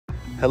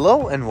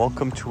Hello and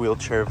welcome to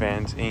Wheelchair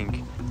Vans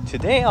Inc.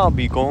 Today I'll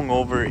be going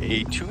over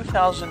a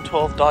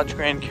 2012 Dodge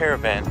Grand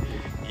Caravan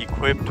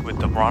equipped with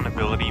the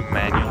BraunAbility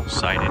manual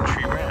side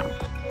entry ramp.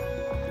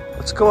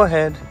 Let's go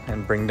ahead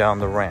and bring down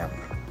the ramp.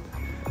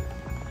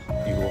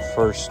 You will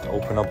first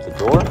open up the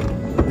door,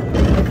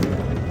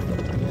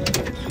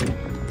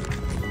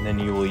 and then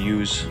you will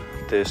use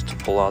this to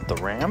pull out the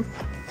ramp.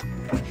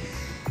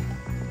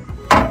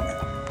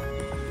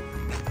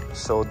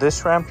 So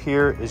this ramp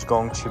here is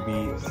going to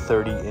be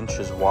 30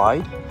 inches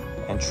wide.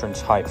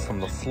 Entrance height from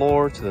the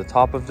floor to the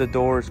top of the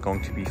door is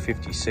going to be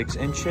 56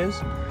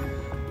 inches.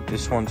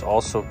 This one's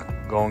also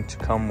going to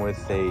come with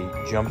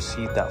a jump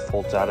seat that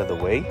folds out of the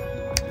way.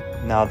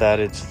 Now that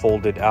it's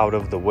folded out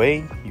of the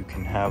way, you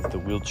can have the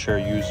wheelchair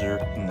user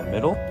in the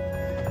middle.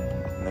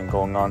 And then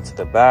going on to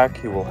the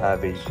back, you will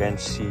have a bench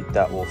seat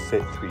that will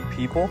fit 3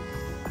 people.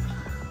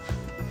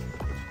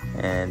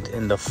 And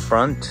in the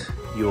front,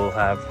 you will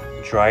have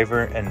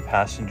driver and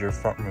passenger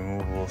front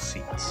removable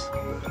seats.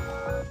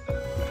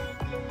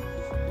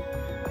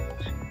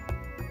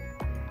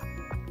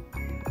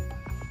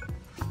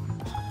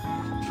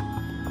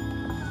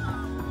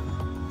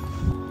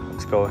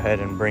 Let's go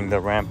ahead and bring the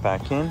ramp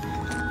back in.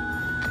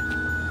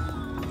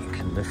 You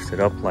can lift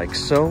it up like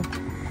so,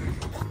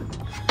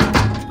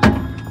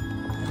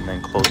 and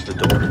then close the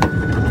door.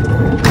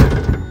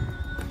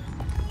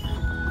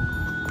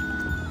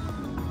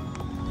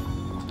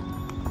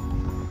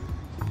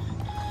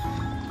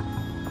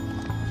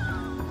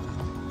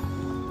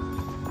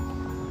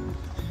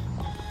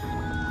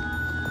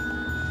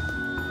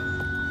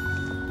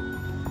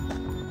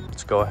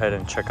 Go ahead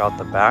and check out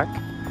the back.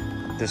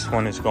 This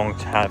one is going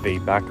to have a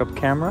backup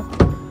camera,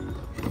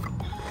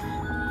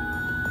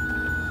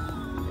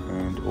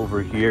 and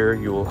over here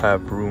you will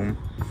have room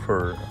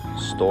for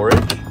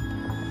storage.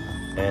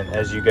 And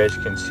as you guys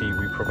can see,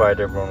 we provide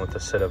everyone with a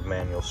set of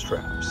manual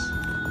straps.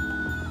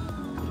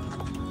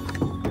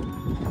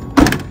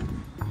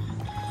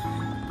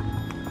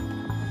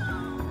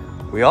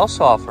 We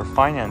also offer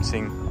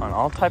financing on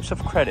all types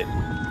of credit.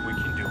 We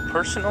can do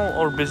personal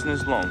or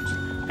business loans.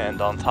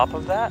 And on top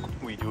of that,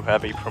 we do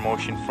have a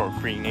promotion for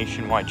free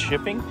nationwide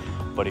shipping.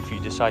 But if you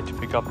decide to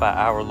pick up at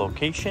our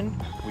location,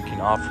 we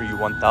can offer you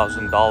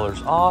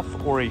 $1,000 off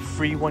or a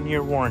free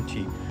 1-year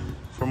warranty.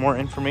 For more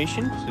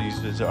information, please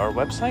visit our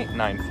website,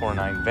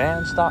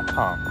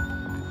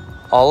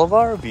 949vans.com. All of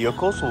our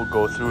vehicles will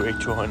go through a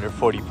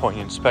 240-point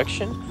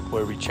inspection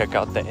where we check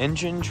out the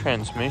engine,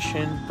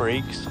 transmission,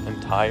 brakes,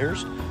 and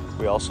tires.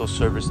 We also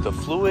service the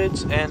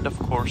fluids and, of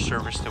course,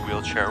 service the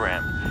wheelchair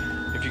ramp.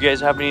 If you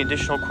guys have any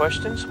additional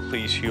questions,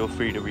 please feel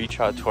free to reach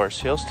out to our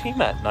sales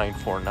team at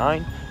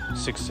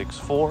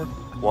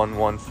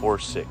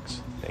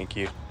 949-664-1146. Thank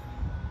you.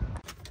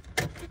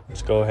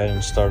 Let's go ahead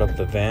and start up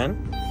the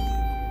van.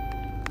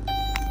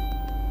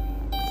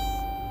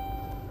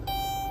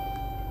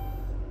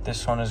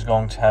 This one is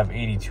going to have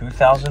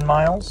 82,000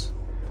 miles.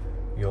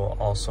 You'll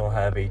also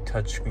have a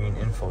touchscreen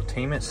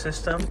infotainment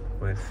system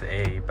with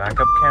a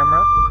backup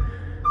camera.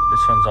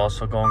 This one's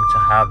also going to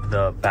have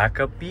the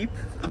backup beep.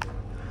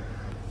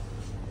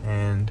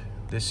 And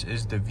this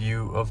is the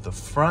view of the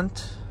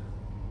front.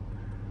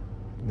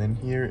 And then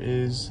here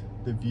is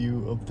the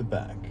view of the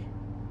back.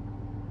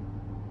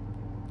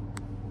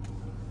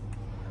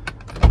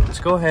 Let's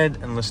go ahead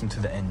and listen to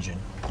the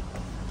engine.